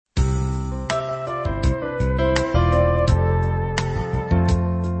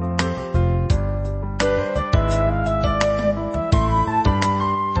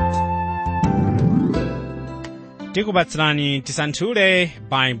ndikupatsirani tisanthule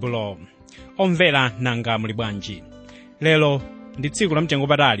baibulo. Omvera nanga muli bwanji? Lero ndi tsiku la mtengo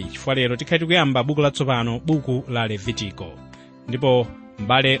patali chifukwa lero tikhale tikuyamba buku latsopano, buku la Levitiko. Ndipo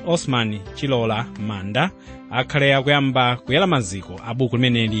m'bale Osman Chilola Manda akhale akuyamba kuyala maziko a buku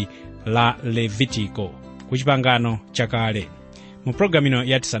limeneli la Levitiko ku chipangano chakale. Mu programu ino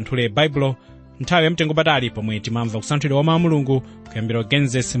ya tisanthule baibulo, nthawi ya mtengo patali pomwe timamva kusanthulira wa mawu a Mulungu kuyambira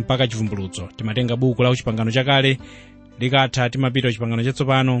Genesis mpaka chivumbulutso. Timatenga buku la chipangano chakale, likatha timapita chipangano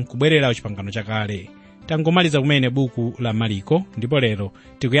chatsopano kubwerera chipangano chakale. Tangomaliza kumene buku la Mariko, ndipo lero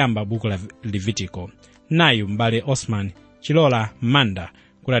tikuyamba buku la Levitiko. Nayu m'bale Osman Chilola Manda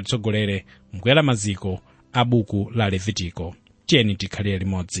kuti atitsogolere mkuyala maziko a buku la Levitiko. Tiyeni tikhalire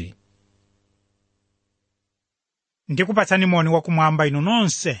limodzi. Ndikupatsani moni wakumwamba inu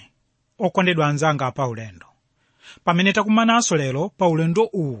nonse okondedwa anzanga pa ulendo. Pamene takumananso lero pa ulendo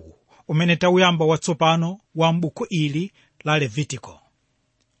uwu umene tauyamba watsopano wa m'buku ili la Levitiko.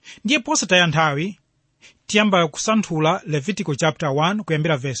 Ndiye posataya nthawi tiyamba kusanthula Levitiko chapter 1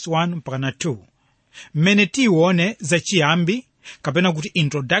 kuyambira verse 1 mpaka 2, mmene tione za chiyambi kapena kuti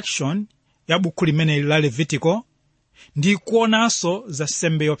introduction ya buku limene la Levitiko, ndi kuonanso za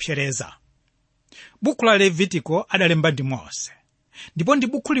nsembe Yopsereza. Buku la Levitiko adalemba ndi Mose, ndipo ndi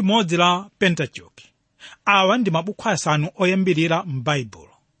buku limodzi la Pentateuch. Awa ndi mabuku asanu oyambirira m'Baibulo.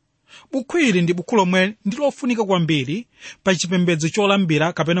 Buku ili ndi buku lomwe ndi lofunika kwambiri pa chipembedzo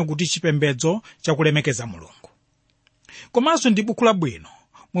cholambira kapena kuti chipembedzo chakulemekeza Mulungu. Komanso ndi buku labwino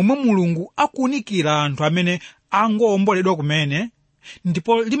momwe Mulungu akuunikira anthu amene angowomboledwa kumene,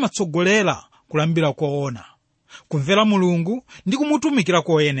 ndipo limatsogolera kulambira koona, kumvera Mulungu ndi kumutumikira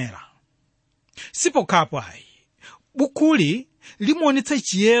koyenera. Sipokhapo ayi, bukuli limaonetsa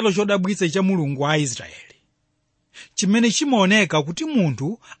chiyero chodabwitsa cha Mulungu wa Israeli, chimene chimaoneka kuti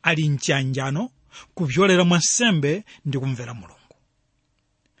munthu ali mchiyanjano kupyolera mwa nsembe ndi kumvera Mulungu.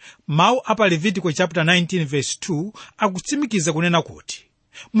 Mawu apa Levitiko chapter 19 verse 2 akutsimikiza kunena kuti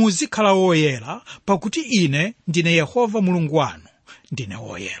muzikhala woyera pakuti ine ndine Yehova Mulungu wanu, ndine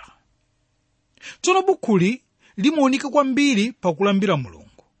woyera. Tsono bukuli limaoneka kwambiri pakulambira Mulungu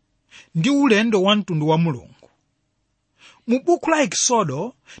ndi ulendo wa mtundu wa Mulungu. Mu buku la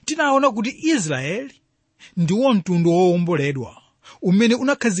Exodo tinaona kuti Israeli ndiwo mtundu wowomboledwa umene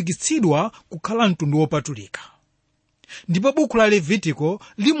unakhazikitsidwa kukhala mtundu wopatulika. Ndipo buku la Levitiko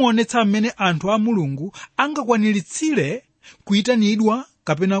limaonetsa mmene anthu a Mulungu angakwaniritsire kuyitanidwa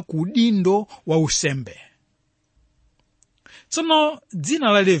kapena ku udindo wa usembe. Tsono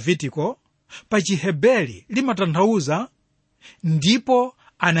dzina la Levitiko pa Chiheberi limatanthauza ndipo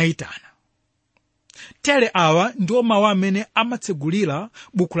anayitana. Tere awa ndiwo mawu amene amatsegulira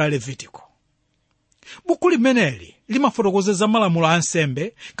buku la Levitiko. Buku limeneli limafotokoza za malamulo a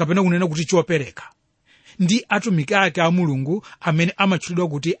nsembe kapena kunena kuti chopereka, ndi atumiki ake a Mulungu amene amatchulidwa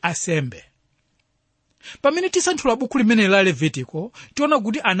kuti asembe. Pamene tisanthula buku limeneli la Levitiko, tiona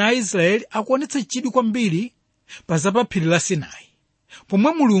kuti ana a Israeli akuonetsa chidwi kwambiri pa phiri la Sinai,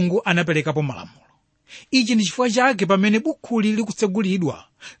 pomwe Mulungu anaperekapo malamulo. Ichi ndi chifukwa chake pamene bukuli likutsegulidwa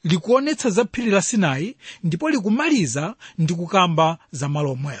likuonetsa za phiri la Sinai, ndipo likumaliza ndi kukamba za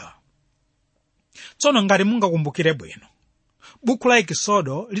malo omwewa. Tsono ngati mungakumbukire bwino, buku la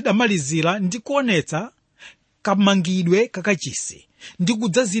Exodo lidamalizira ndi kuonetsa kamangidwe kakachisi ndi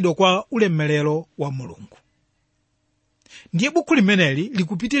kudzazidwa kwa ulemerero wa Mulungu. Ndiye buku limeneli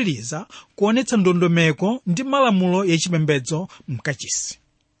likupitiriza kuonetsa ndondomeko ndi malamulo ya chipembedzo mkachisi.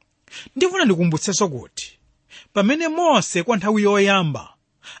 Ndifuna ndikumbutsenso kuti pamene Mose kwa nthawi yoyamba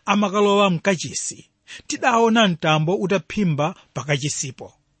amakalowa mkachisi, tidaona mtambo utaphimba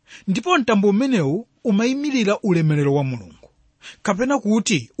pakachisipo, ndipo mtambo umenewu umayimirira ulemerero wa Mulungu, kapena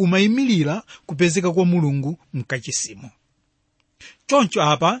kuti umayimirira kupezeka kwa Mulungu mkachisimo. Choncho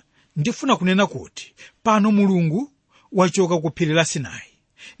apa ndifuna kunena kuti pano Mulungu wachoka ku phiri la Sinai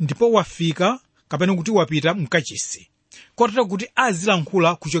ndipo wafika kapena kuti wapita mkachisi, kotero kuti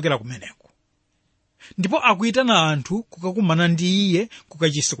azilankhula kuchokera kumeneko, ndipo akuyitana anthu kukakumana ndi iye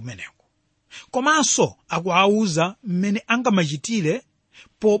kukachisi kumeneko. Komanso akuwauza mmene angamachitire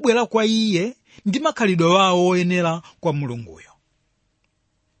pobwera kwa iye ndi makhalidwe wawo oyenera kwa Mulunguyo.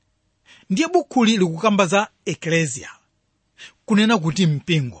 Ndiye bukuli likukamba za eklesia, kunena kuti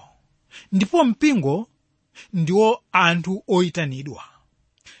mpingo, ndipo mpingo ndiwo anthu oyitanidwa.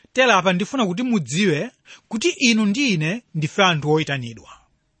 Tera apa ndifuna kuti mudziwe kuti inu ndi ine ndife anthu oyitanidwa.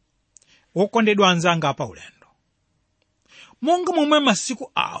 Wokondedwa anzanga pa ulendo, monga momwe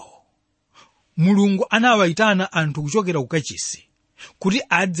masiku awo Mulungu anawayitana anthu kuchokera kukachisi kuti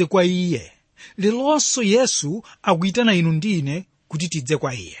adze kwa iye, lelonso Yesu akuyitana inu ndi ine kuti tidze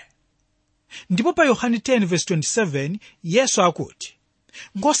kwa iye. Ndipo pa Yohane 10:27 Yesu akuti,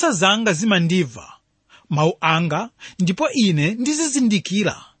 nkhosa zanga zimandimva mawu anga, ndipo ine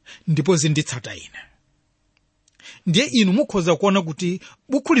ndizizindikira ndipo zinditsata ine. Ndiye inu mukhoza kuona kuti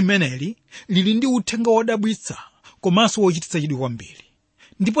buku limeneli lili ndi uthenga wodabwitsa komanso wochititsa chidwi kwambiri.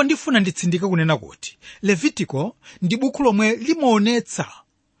 Ndipo ndifuna nditsindike kunena kuti Levitiko ndi buku lomwe limaonetsa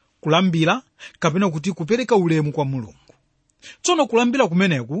kulambira kapena kuti kupereka ulemu kwa Mulungu. Tsono kulambira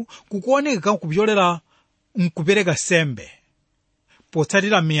kumeneku kukuoneka kupyolera mkupereka nsembe,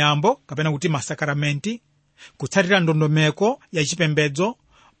 potsatira miyambo kapena kuti masakaramenti, kutsatira ndondomeko ya chipembedzo,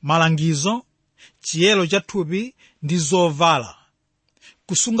 malangizo, chiyero cha thupi ndi zovala,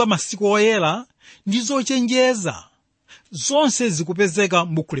 kusunga masiku oyera ndi zochenjeza, zonse zikupezeka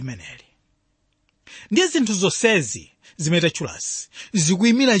m'buku limeneli. Ndiye zinthu zonsezi zimene tatchulazi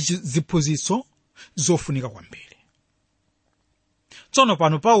zikuyimira ziphunzitso zofunika kwambiri. Tsono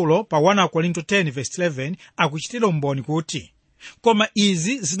pano Paulo pa 1 Korinto 10:11 akuchitira umboni kuti koma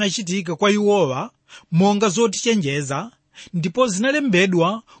izi zinachitika kwa iwowa monga zotichenjeza, ndipo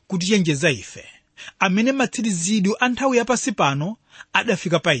zinalembedwa kutichenjeza ife, amene matsirizidwe a nthawi yapasi pano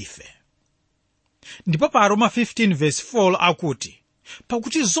adafika pa ife. Ndipo pa Roma 15:4 akuti,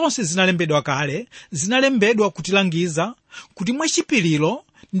 pakuti zonse zinalembedwa kale, zinalembedwa kutilangiza kuti mwachipiriro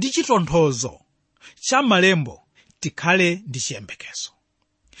ndi chitonthozo cha malembo tikhale ndi chiyembekezo.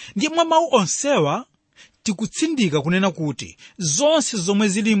 Ndiye mwa mawu onsewa tikutsindika kunena kuti zonse zomwe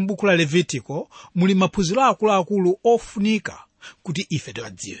zili m'buku la Levitiko muli maphunziro akuluakulu ofunika kuti ife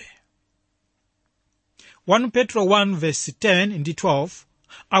tiwadziwe. 1 Petro 1:10 ndi 12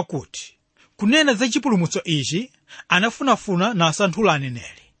 akuti, kunena za chipulumutso ichi anafunafuna nasanthula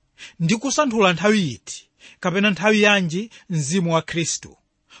aneneri, ndi kusanthula nthawi iti kapena nthawi yanji mzimu wa Khristu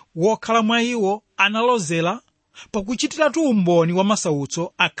wokhala mwa iwo analozera pakuchitiratu umboni wa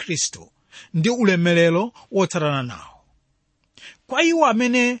masautso a Khristu ndi ulemerero wotsatana nawo. Kwa iwo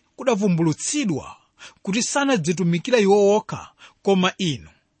amene kudavumbulutsidwa kuti sanadzitumikira iwo okha koma inu,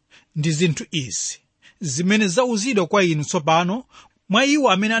 ndi zinthu izi zimene zauzidwa kwa inu tsopano mwa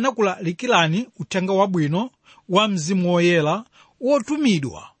iwo amene anakulalikirani uthenga wabwino wa mzimu woyera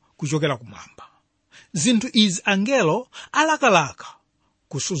wotumidwa kuchokera kumwamba. Zinthu izi angelo alakalaka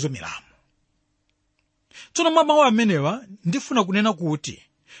kusuzumiramo. Tsono mwa mawu amenewa ndifuna kunena kuti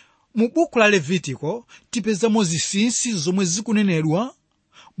mu buku la Levitiko tipezamo zinsinsi zomwe zikunenedwa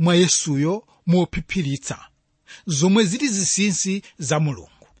mwa Yesuyo mophiphiritsa, zomwe zili zinsinsi za Mulungu.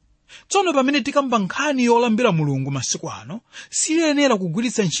 Tsono pamene tikamba nkhani yolambira Mulungu masiku ano, siyenera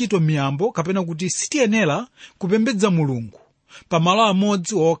kugwiritsa ntchito miyambo kapena kuti sitiyenera kupembedza Mulungu pamalo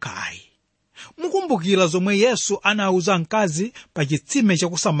amodzi okhayi. Mukumbukira zomwe Yesu anawuza mkazi pa chitsime cha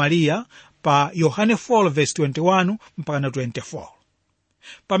ku Samariya pa Yohane 4:21 mpaka 24.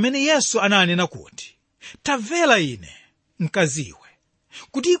 Pamene Yesu ananena kuti, tamvera ine mkaziwe,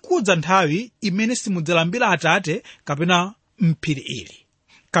 kuti ikudza nthawi imene simudzalambira Atate kapena m'phiri ili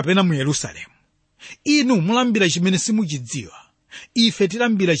kapena mu Yerusalemu. Inu mulambira chimene simuchidziwa, ife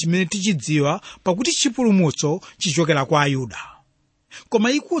tilambira chimene tichidziwa, pakuti chipulumutso chichokera kwa Ayuda.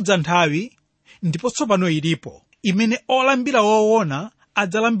 Koma ikudza nthawi, ndipo tsopano ilipo, imene olambira woona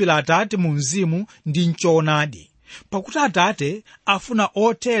adzalambira Atate mu mzimu ndi m'choonadi, pakuti Atate afuna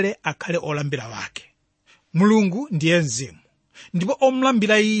otere akhale olambira wake. Mulungu ndiye mzimu, ndipo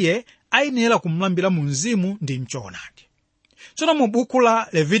omulambira iye ayenera kumulambira mu mzimu ndi m'choonadi. Tsono mu buku la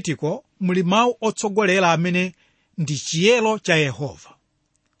Levitiko muli mawu otsogolera amene ndi chiyero cha Yehova.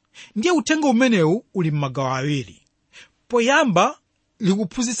 Ndiye uthenga umenewu uli m'magawo awiri. Poyamba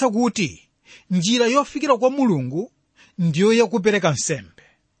likuphunzitsa kuti njira yofikira kwa Mulungu ndiyo yakupereka nsembe.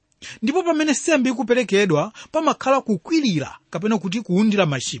 Ndipo pamene nsembe ikuperekedwa pamakhala kukwirira kapena kuti kuwundira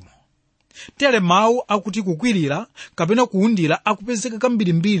machimo. Tere mawu akuti kukwirira kapena kuwundira akupezeka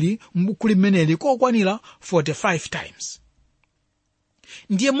kambirimbiri m'buku limeneli kokwanira 45 times.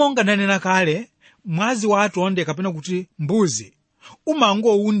 Ndiye monga ndanena kale, mwazi wa atonde kapena kuti mbuzi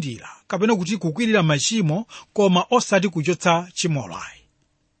umangowundira kapena kuti kukwirira machimo koma osati kuchotsa chimolo ayi.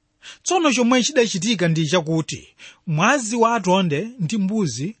 Tsono chomwe chidachitika ndi chakuti mwazi wa atonde ndi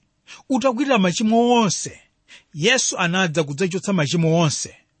mbuzi utakwirira machimo onse, Yesu anadza kudzachotsa machimo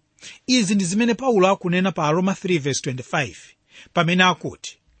onse. Izi ndi zimene Paulo akunena pa Roma 3:25 pamene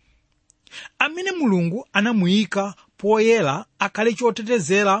akuti, amene Mulungu anamuyika poyera akhale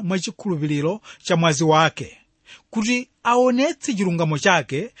chotetezera mwa chikhulupiriro cha mwazi wake, kuti aonetse chilungamo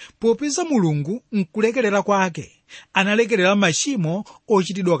chake, popeza Mulungu mkulekerera kwake analekerera machimo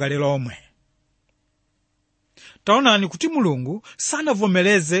ochitidwa kale lomwe. Taonani kuti Mulungu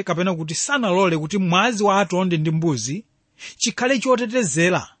sanavomereze kapena kuti sanalole kuti mwazi wa atonde ndi mbuzi chikhale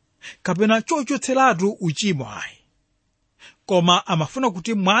chotetezera kapena chochotseratu uchimo ayi, koma amafuna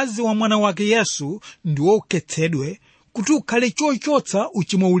kuti mwazi wa mwana wake Yesu ndiwo ukhetsedwe kuti ukhale chochotsa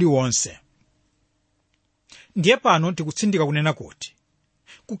uchimo uliwonse. Ndiye pano tikutsindika kunena kuti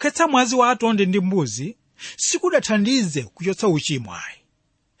kukhetsa mwazi wa atonde ndi mbuzi sikudathandize kuchotsa uchimo ayi,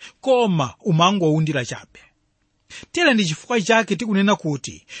 koma umangowundira chabe. Tere ndi chifukwa chake tikunena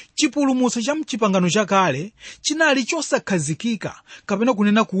kuti chipulumutso cha mchipangano chakale chinali chosakhazikika, kapena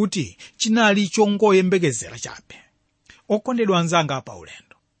kunena kuti chinali chongoyembekezera chabe. Okondedwa anzanga pa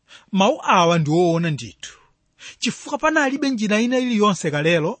ulendo, mawu awa ndi woona ndithu, chifukwa panalibe njira ina iliyonse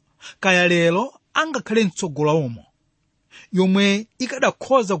kaya lero angakhale mtsogolo umo yomwe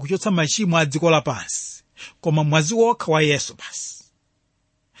ikadakhoza kuchotsa machimo a dziko lapansi, koma mwazi wokha wa Yesu basi.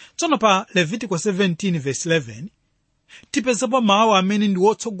 Tsono pa Levitiko 17:11 tipezapo mawu amene ndi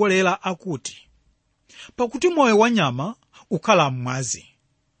wotsogolera akuti, pakuti moyo wa nyama ukhala m'mwazi,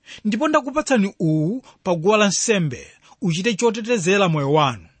 ndipo ndakupatsani uwu pa guwa lansembe uchite chotetezera moyo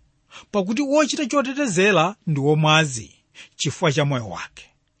wanu, pakuti wochita chotetezera ndi womwazi chifukwa cha moyo wake.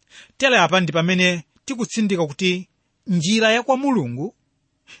 Tere apa ndi pamene tikutsindika kuti njira ya kwa Mulungu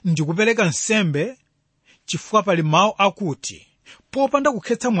ndi kupereka nsembe, chifukwa pali mawu akuti popanda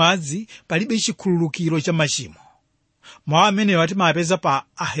kukhetsa mwazi palibe chikhululukiro cha machimo. Mawu amenewa timapeza pa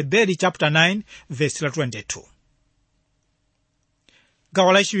Aheberi chapter 9 verse 22.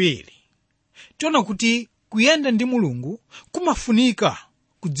 Gawo lachiwiri tiona kuti kuyenda ndi Mulungu kumafunika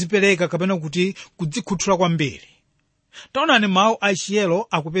kudzipereka kapena kuti kudzikhuthula kwambiri. Taonani mawu a chiyero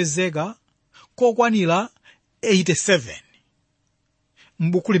akupezeka kokwanira 87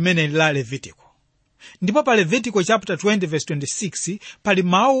 m'buku limene la Levitiko. Ndipo pa Levitiko chapter 20 verse 26 pali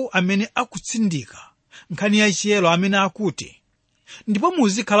mawu amene akutsindika nkhani ya chiyero amene akuti, ndipo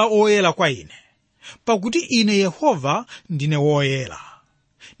muzikhala oyera kwa ine, pakuti ine Yehova ndine woyera,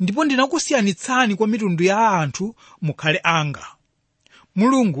 ndipo ndinakusiyanitsani kwa mitundu ya anthu mukhale anga.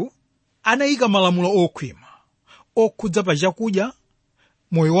 Mulungu anayika malamulo okhwima okhudza pa chakudya,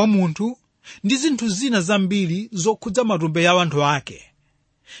 moyo wa munthu ndi zinthu zina zambiri zokhudza matumbo ya anthu ake,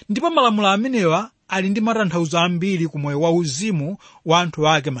 ndipo malamulo amenewa ali ndi matanthauzo ambiri ku moyo wauzimu wa anthu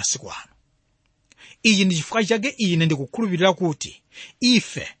ake masiku ano. Ichi ndi chifukwa chake ine ndikukhulupirira kuti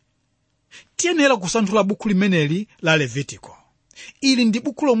ife tiyenera kusanthula buku limeneli la Levitiko. Ili ndi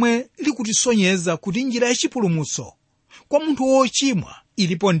buku lomwe likutisonyeza kuti njira ya chipulumutso kwa munthu wochimwa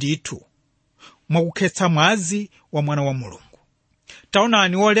ilipo ndithu mwakukhetsa mwazi wa mwana wa Mulungu.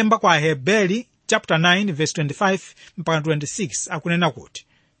 Taonani wolemba kwa Aheberi chapter 9 verse 25 mpaka 26 akunena kuti,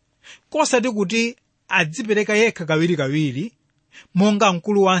 kosati kuti adzipereka yekha kawirikawiri monga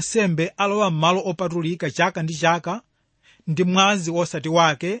mkulu wa nsembe alowa m'malo opatulika chaka ndi chaka ndi mwazi osati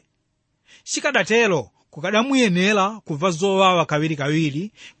wake, chikadatero kukadamuyenera kuva zowawa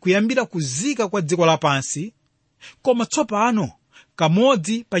kawirikawiri kuyambira kuzika kwa dziko lapansi, koma tsopano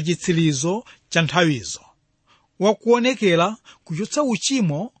kamodzi pa chitsirizo cha nthawizo wakuonekera kuchotsa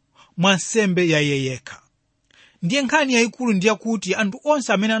uchimo mwa nsembe ya iye yekha. Ndiye nkhani yayikulu ndiye kuti anthu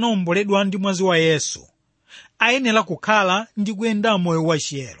onse amene anawomboledwa ndi mwazi wa Yesu ayenera kukhala ndi kuyenda moyo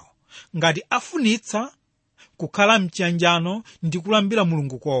wachiyero ngati afunitsa kukhala mchiyanjano ndi kulambira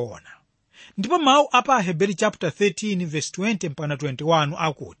Mulungu koona. Ndipo mawu apa Aheberi chapter 13 verse 20 mpaka 21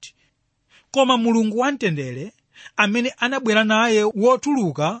 akuti, koma Mulungu wamtendere amene anabwera naye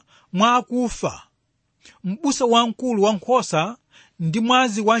wotuluka mwa akufa, m'busa wamkulu wankhosa ndi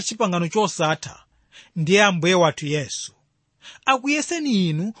mwazi wa chipangano chosatha, ndiye Ambuye wathu Yesu, akuyeseni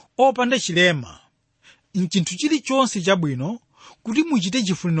inu opanda chilema mchinthu chilichonse chabwino kuti muchite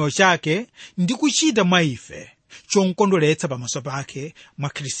chifuniro chake ndi kuchita mwa ife chokondweretsa pamaso pake mwa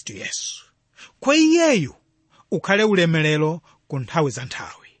Khristu Yesu. Kwa iyeyu ukhale ulemerero ku nthawi za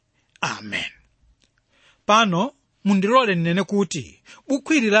nthawi. Amen. Pano mundilole ndinene kuti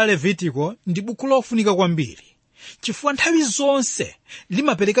buku ili la Levitiko ndi buku lofunika kwambiri, chifukwa nthawi zonse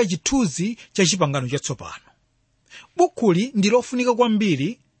limapereka chithunzi cha chipangano chatsopano. Bukuli ndi lofunika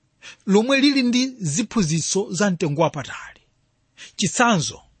kwambiri lomwe lili ndi ziphunzitso za mtengo wapatali.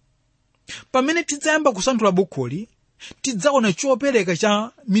 Chitsanzo, pamene tidzayamba kusanthula bukuli tidzaona chopereka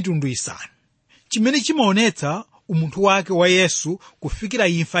cha mitundu isanu chimene chimaonetsa umunthu wake wa Yesu kufikira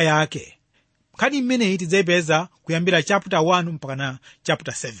imfa yake. Nkhani imeneyi tidzayipeza kuyambira chapter 1 mpaka na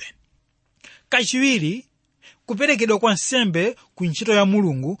chapter 7. Kachiwiri, kuperekedwa kwa nsembe ku ntchito ya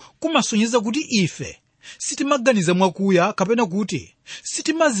Mulungu kumasonyeza kuti ife sitimaganiza mwakuya kapena kuti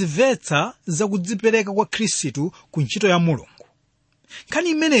sitimazimvetsa za kudzipereka kwa Khristu ku ntchito ya Mulungu. Nkhani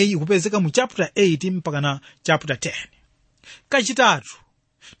imeneyi ikupezeka mu chapter 8 mpaka na chapter 10. Kachitatu,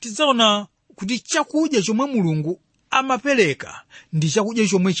 tidzaona kuti chakudya chomwe Mulungu amapereka ndi chakudya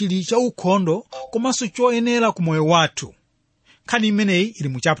chomwe chili cha ukhondo komanso choyenera ku moyo wathu. Nkhani imeneyi ili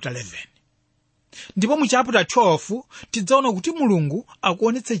mu chapter 11. Ndipo mu chapter 12 tidzaona kuti Mulungu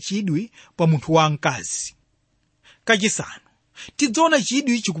akuonetsa chidwi pa munthu wamkazi. Kachisanu tidzaona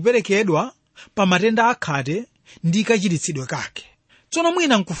chidwi chikuperekedwa pa matenda akhate ndi kachiritsidwe kake. Tsono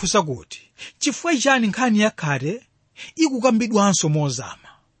mwina nkufunsa kuti chifukwa chani nkhani yakhate ikukambidwanso mozama?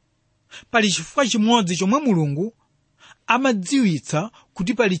 Pali chifukwa chimodzi chomwe Mulungu amadziwitsa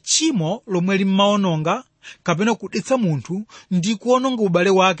kuti pali tchimo lomwe limaononga kapena kudetsa munthu ndi kuononga ubale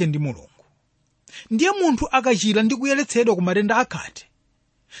wake ndi Mulungu. Ndiye munthu akachira ndi kuyeretsedwa ku matenda akhate,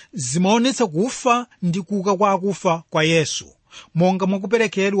 zimaonetsa kufa ndi kuuka kwa akufa kwa Yesu, monga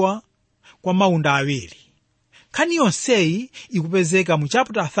mwakuperekedwa kwa maunda awiri. Nkhani yonseyi ikupezeka mu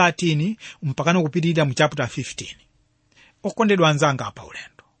chapter 13 mpakana kupitirira mu chapter 15. Okondedwa anzanga pa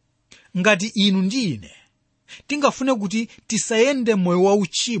ulendo, ngati inu ndi ine tingafune kuti tisayende moyo wa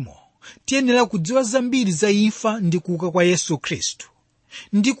uchimo, tiyenera kudziwa zambiri za imfa ndi kuuka kwa Yesu Khristu,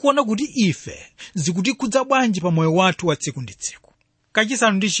 ndi kuona kuti ife zikutikhudza bwanji pa moyo wathu wa tsiku ndi tsiku.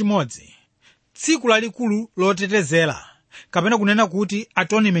 Kachisanu ndi chimodzi, tsiku lalikulu lotetezera kapena kunena kuti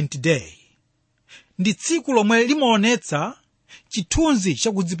Atonement Day, ndi tsiku lomwe limaonetsa chithunzi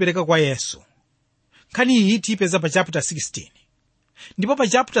chakudzipereka kwa Yesu. Nkhani iyi tipeza pa chapter 16. Ndipo pa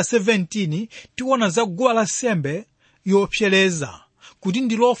chapter 17 tiona za guwa la nsembe Yopsereza kuti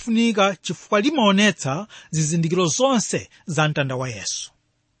ndi lofunika chifukwa limaonetsa zizindikiro zonse za mtanda wa Yesu.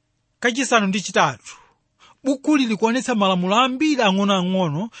 Kachisanu ndi chitatu, buku likuonetsa malamulo ambiri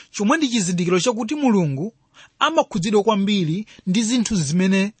ang'onoang'ono chomwe ndi chizindikiro chakuti Mulungu amakhudzidwa kwambiri ndi zinthu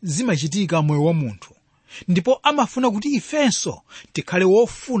zimene zimachitika moyo wa munthu, ndipo amafuna kuti ifenso tikhale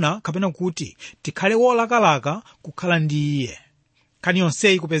wofuna kapena kuti tikhale wolakalaka kukhala ndi Iye. Nkhani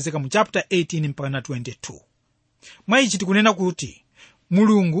yonseyi kupezeka mu chapter 18 mpaka 22. Mwa ichi tikunena kuti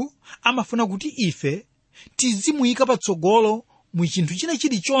Mulungu amafuna kuti ife tizimuyika patsogolo mu chinthu china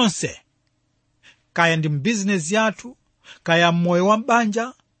chilichonse, kaya ndi mbizinesi yathu, kaya moyo wa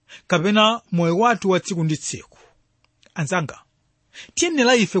banja, kapena moyo wathu wa tsiku ndi tsiku. Anzanga,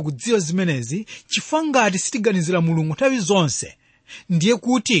 tiyenera ife kudziwa zimenezi chifukwa ngati sitiganizira Mulungu nthawi zonse, ndiye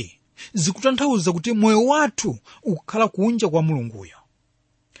kuti zikutanthauza kuti moyo wathu ukukhala kunja kwa Mulunguyo.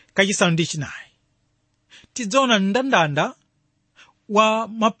 Kachisanu ndi chinayi, tidzaona mndandanda wa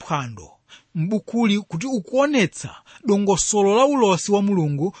maphwando mbukuli kuti ukuonetsa dongosolo la ulosi wa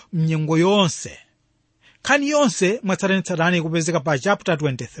Mulungu mnyengo yonse. Nkhani yonse mwatsatanetsatane kupezeka pa chapter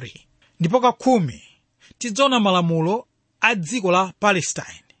 23. Ndipo kakhumi tidzaona malamulo a dziko la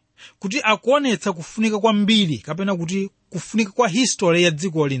Palestine kuti akuonetsa kufunika kwambiri kapena kuti kufunika kwa history ya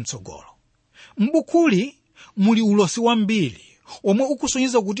dziko lintsogolo. Mbukuli muli ulosi wambiri omwe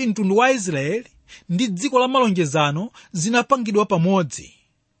ukusonyeza kuti mtundu wa Israeli ndi dziko la malonjezano zinapangidwa pamodzi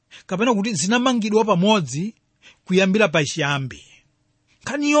kapena kuti zinamangidwa pamodzi kuyambira pa chiyambi.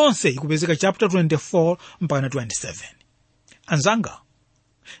 Nkhani yonse ikupezeka chapter 24 mpaka 27. Anzanga,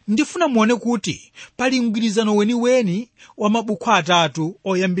 ndifuna muone kuti pali mgwirizano weniweni wa mabuku atatu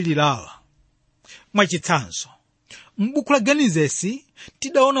oyambirirawa. Mwachitsanzo, m'buku la Genesisi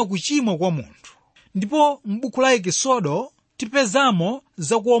tidaona kuchimwa kwa munthu, ndipo m'buku la Ekisodo tipezamo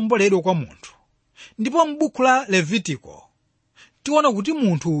za kuomboledwa kwa munthu, ndipo m'buku la Levitiko tiona kuti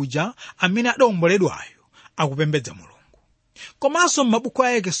munthu uja amene adaomboledwayo akupembedza Mulungu. Komanso m'mabuku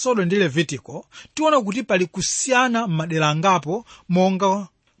a Ekisodo ndi Levitiko tiona kuti pali kusiyana m'madera angapo, monga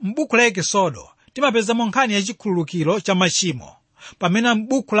m'buku la Ekisodo timapezamo nkhani ya chikhululukiro cha machimo, pamene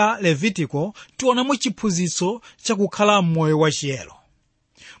m'buku la Levitiko tionamo chiphunzitso chakukhala m'moyo wachiyero.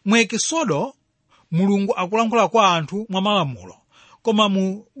 Mu Ekisodo Mulungu akulankhula kwa anthu mwa malamulo, koma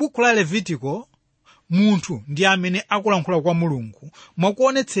mu buku la Levitiko munthu ndi amene akulankhula kwa Mulungu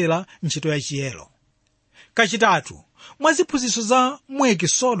mwakuonetsera ntchito ya chiyero. Kachitatu, mwa ziphunzitso za mu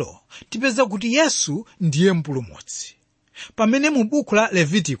Ekisodo tipeza kuti Yesu ndiye mpulumutsi, pamene mu buku la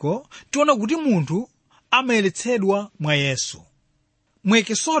Levitiko tiona kuti munthu amayeretsedwa mwa Yesu. Mu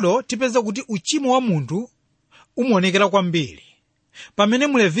Ekisodo tipeza kuti uchimo wa munthu umaonekera kwambiri, pamene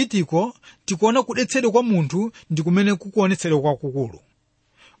mu Levitiko tikuona kudetsedwa kwa munthu ndi kumene kukuonetsedwa kwakukulu.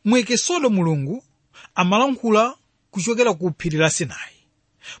 Mu Ekisodo Mulungu amalankhula kuchokera ku phiri la Sinai,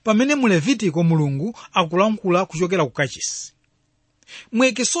 pamene mu Levitiko Mulungu akulankhula kuchokera ku kachisi. Mu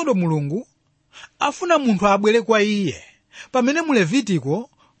Ekisodo Mulungu afuna munthu abwere kwa Iye, pamene mu Levitiko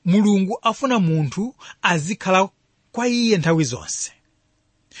Mulungu afuna munthu azikhala kwa Iye nthawi zonse.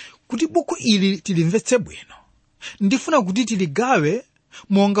 Kuti buku ili tilimvetse bwino, ndifuna kuti tiligawe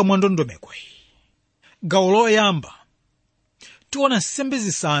monga mwa ndondomeko iyi. Gawo loyamba tiona nsembe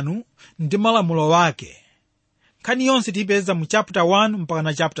zisanu ndi malamulo wake, nkhani yonse tipeza mu chapter 1 mpaka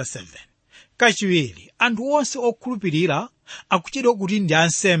na chapter 7. Kachiwiri, anthu onse okhulupirira akutchedwa kuti ndi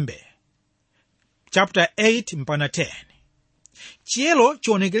ansembe, chapter 8 mpaka 10. chiyero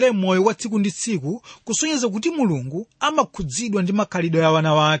chionekere moyo wa tsiku ndi tsiku kusonyeza kuti mulungu amakhudzidwa ndi makhalidwe ya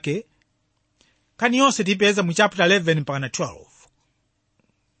wana wake. nkhani yonse tipeza mu chapter 11 mpaka 12.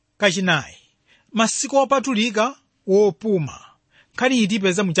 Kachinayi, masiku opatulika wopuma, nkhani iyi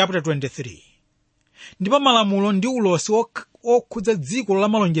tipeza mu chapter 23. ndipo malamulo ndi ulosi okhudza dziko la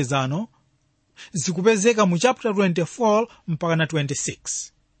malonjezano zikupezeka mu chapter 24 mpaka na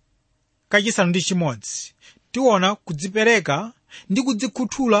 26. Kachisanu ndi chimodzi, tiona kudzipereka ndi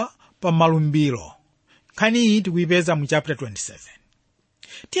kudzikhuthula pa malumbiro, nkhani iyi tikuyipeza mu chapter 27.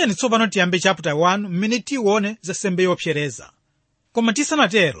 tiyeni tsopano tiyambe chapter 1 mmene tione za nsembe yopsereza. Koma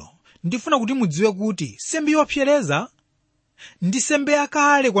tisanatero, ndifuna kuti mudziwe kuti nsembe yopsereza ndi nsembe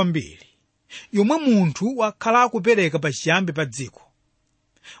yakale kwambiri yomwe munthu wakhala akupereka pa chiyambi pa dziko.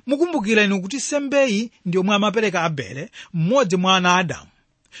 mukumbukira inu kuti nsembeyi ndi yomwe amapereka Abele, mmodzi mwa ana a Adamu,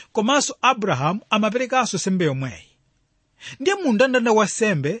 komanso Abrahamu amaperekanso nsembe yomweyi. ndiye mu mndandanda wa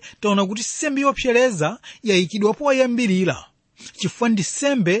nsembe taona kuti nsembe yopsereza yayikidwa poyambirira chifukwa ndi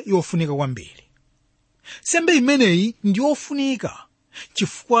nsembe yofunika kwambiri. nsembe imeneyi ndi yofunika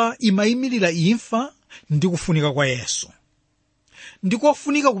chifukwa imayimirira imfa ndi kufunika kwa Yesu.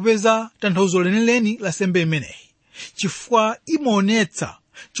 ndikofunika kupeza tanthauzo lenileni la nsembe imeneyi chifukwa imaonetsa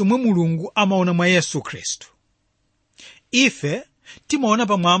chomwe mulungu amaona mwa Yesu Khristu. ife timaona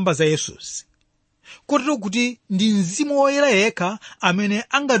pamwamba za Yesusi, kotero kuti ndi Mzimu Woyera yekha amene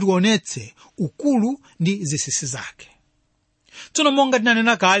angationetse ukulu ndi zinsinsi zake. tsono monga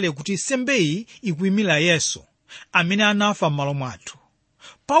tinanena kale kuti nsembeyi ikuyimira Yesu amene anafa m'malo mwathu,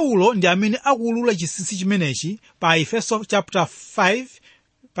 Paulo ndi amene akuwulula chinsinsi chimenechi pa Efeso chapter 5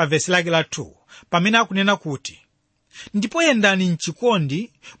 pa vesi lake la 2, pamene akunena kuti ndipo yendani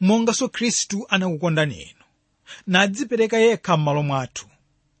mchikondi monganso Khristu anakukondani inu nadzipereka yekha m'malo mwathu.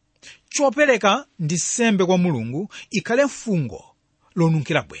 chopereka ndi nsembe kwa Mulungu ikhale fungo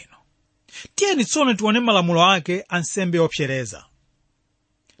lonunkhira bwino. tiyeni tsono tione malamulo ake a nsembe yopsereza.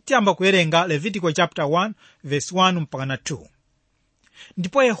 tiyamba kuwerenga Levitiko chapter 1 verse 1 mpaka 2.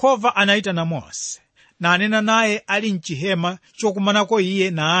 ndipo Yehova anayitana Mose nanena naye ali mchihema chokumanako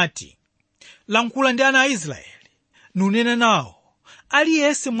iye naati, lankhula ndi ana a Israeli nunene nawo,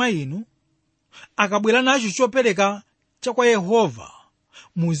 aliyense mwa inu akabwera nacho chopereka cha kwa Yehova,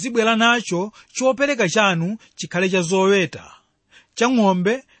 muzibwera nacho chopereka chanu chikhale cha zoweta, cha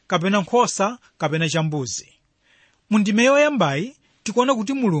ng'ombe kapena nkhosa kapena cha mbuzi. mu ndime yoyambayi tikuona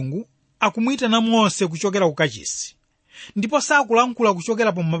kuti Mulungu akumuyitana Mose kuchokera ku kachisi, ndipo sakulankhula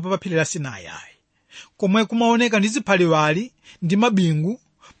kuchokera pamwamba pa phiri la Sinai ayi, komwe kumaoneka ndi ziphaliwali ndi mabingu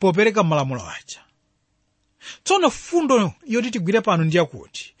popereka malamulo aja. tsono fundo yoti tigwire pano ndiye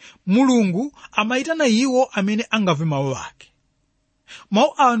kuti Mulungu amayitana iwo amene angamve mawu ake.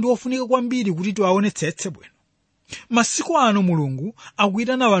 mawu awa ndi ofunika kwambiri kuti tiwaonetsetse bwino. masiku ano Mulungu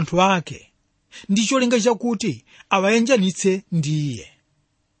akuyitana anthu ake ndi cholinga chakuti awayenjanitse ndi iye.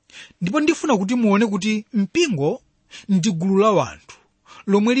 ndipo ndifuna kuti muone kuti mpingo ndi gulu la wanthu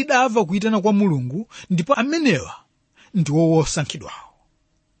lomwe lidamva kuyitana kwa Mulungu, ndipo amenewa ndiwo wosankhidwawo.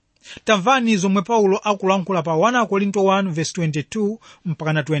 tamvani zomwe Paulo akulankhula pa 1 Korinto 1 verse 22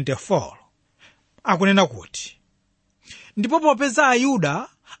 mpaka na 24. akunena kuti ndipo popeza Ayuda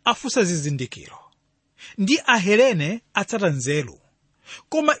afunsa zizindikiro ndi Ahelene atsata nzeru,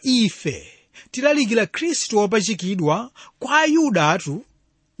 koma ife tilalikira Khristu wopachikidwa kwa Ayuda atu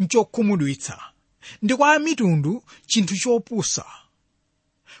nchokhumudwitsa, ndi kwa amitundu chinthu chopusa,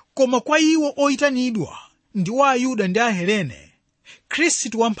 koma kwa iwo oyitanidwa ndi wa Ayuda ndi Ahelene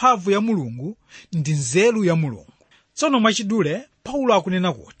Khristu wamphamvu ya Mulungu ndi nzeru ya Mulungu. tsono mwachidule Paulo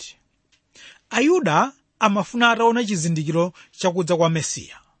akunena kuti Ayuda amafuna ataona chizindikiro chakudza kwa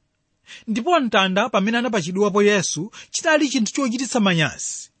Mesiya, ndipo mtanda pamene anapachikidwapo Yesu chinali chinthu chochititsa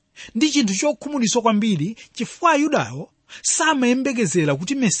manyazi ndi chinthu chokhumudwitsa kwambiri, chifukwa Ayudawo samayembekezera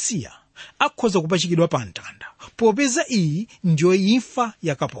kuti Mesiya akhoza kupachikidwa pa mtanda, popeza iyi ndiyo imfa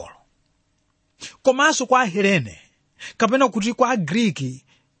ya kapolo. komanso kwa Ahelene kapena kuti kwa Agriki,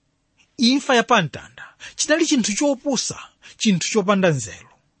 imfa ya pamtanda chinali chinthu chopusa, chinthu chopanda nzeru.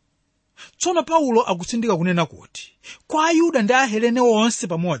 tsono Paulo akutsindika kunena kuti kwa Ayuda ndi Ahelene onse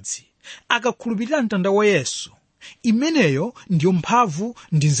pamodzi akakhulupirira mtanda wa Yesu, imeneyo ndiyo mphamvu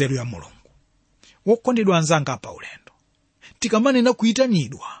ndi nzeru ya Mulungu. wokondedwa anzanga pa ulendo, tikamanena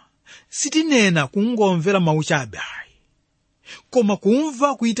kuyitanidwa sitinena kungomvera mawu chabe ayi, koma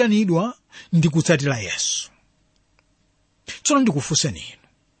kumva kuyitanidwa ndi kutsatira Yesu. tsono ndikufunseni inu,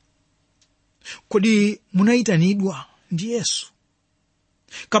 kodi munayitanidwa ndi Yesu?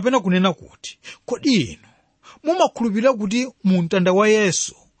 Kapena kunena kuti, kodi inu mumakhulupirira kuti mu mtanda wa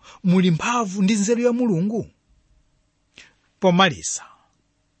Yesu muli mphamvu ndi nzeru ya Mulungu? Pomaliza,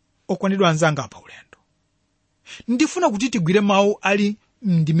 okondedwa anzanga pa ulendo, ndifuna kuti tigwire mawu ali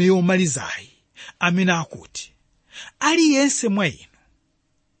m'ndime yomalizayi amene akuti, aliyense mwa inu.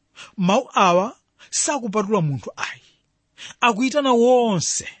 Mawu awa sakupatula munthu ayi, akuyitana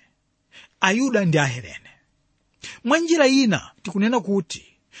wonse, Ayuda ndi Ahelene. Mwa njira ina tikunena kuti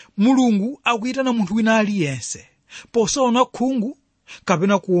Mulungu akuyitana munthu wina aliyense, posaona khungu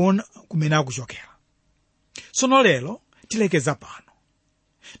kapena kuona kumene akuchokera. Tsono lero tilekeza pano,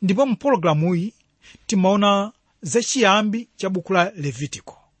 ndipo mu pologalamu iyi timaona za chiyambi cha buku la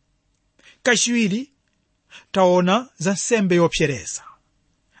Levitiko. Kachiwiri taona za nsembe yopsereza.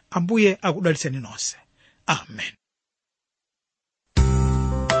 Ambuye akudalitseni nonse. Amen.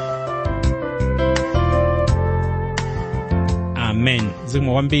 Amen.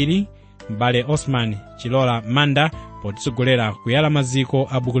 Zikomo kwambiri m'bale Osman Chilola Manda potitsogolera kuyala maziko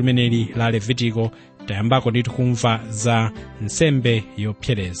a buku limeneli la Levitiko. Tayambako ndithu kumva za nsembe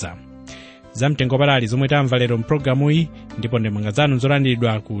yopsereza. Zamtengo patali zomwe tamva lero mpulogalamu iyi, ndipo ndemanga zanu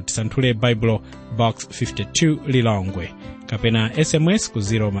zolandiridwa ku Tisanthule Bible Box 52 Lilongwe, kapena SMS ku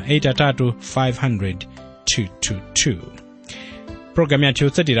 083 500 222. Programu yathu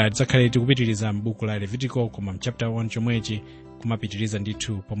yotsatira tidzakhale tikupitiriza m'buku la Levitiko, koma mchapter 1 chomwechi kumapitiriza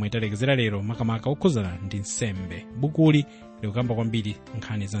ndithu pomwe talekezera lero makamaka okhuzana ndi nsembe. Bukuli likukamba kwambiri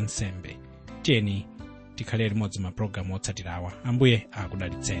nkhani za nsembe. Tiyeni tikhale limodzi ma programu otsatirawa. Ambuye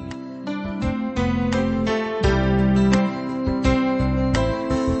akudalitseni.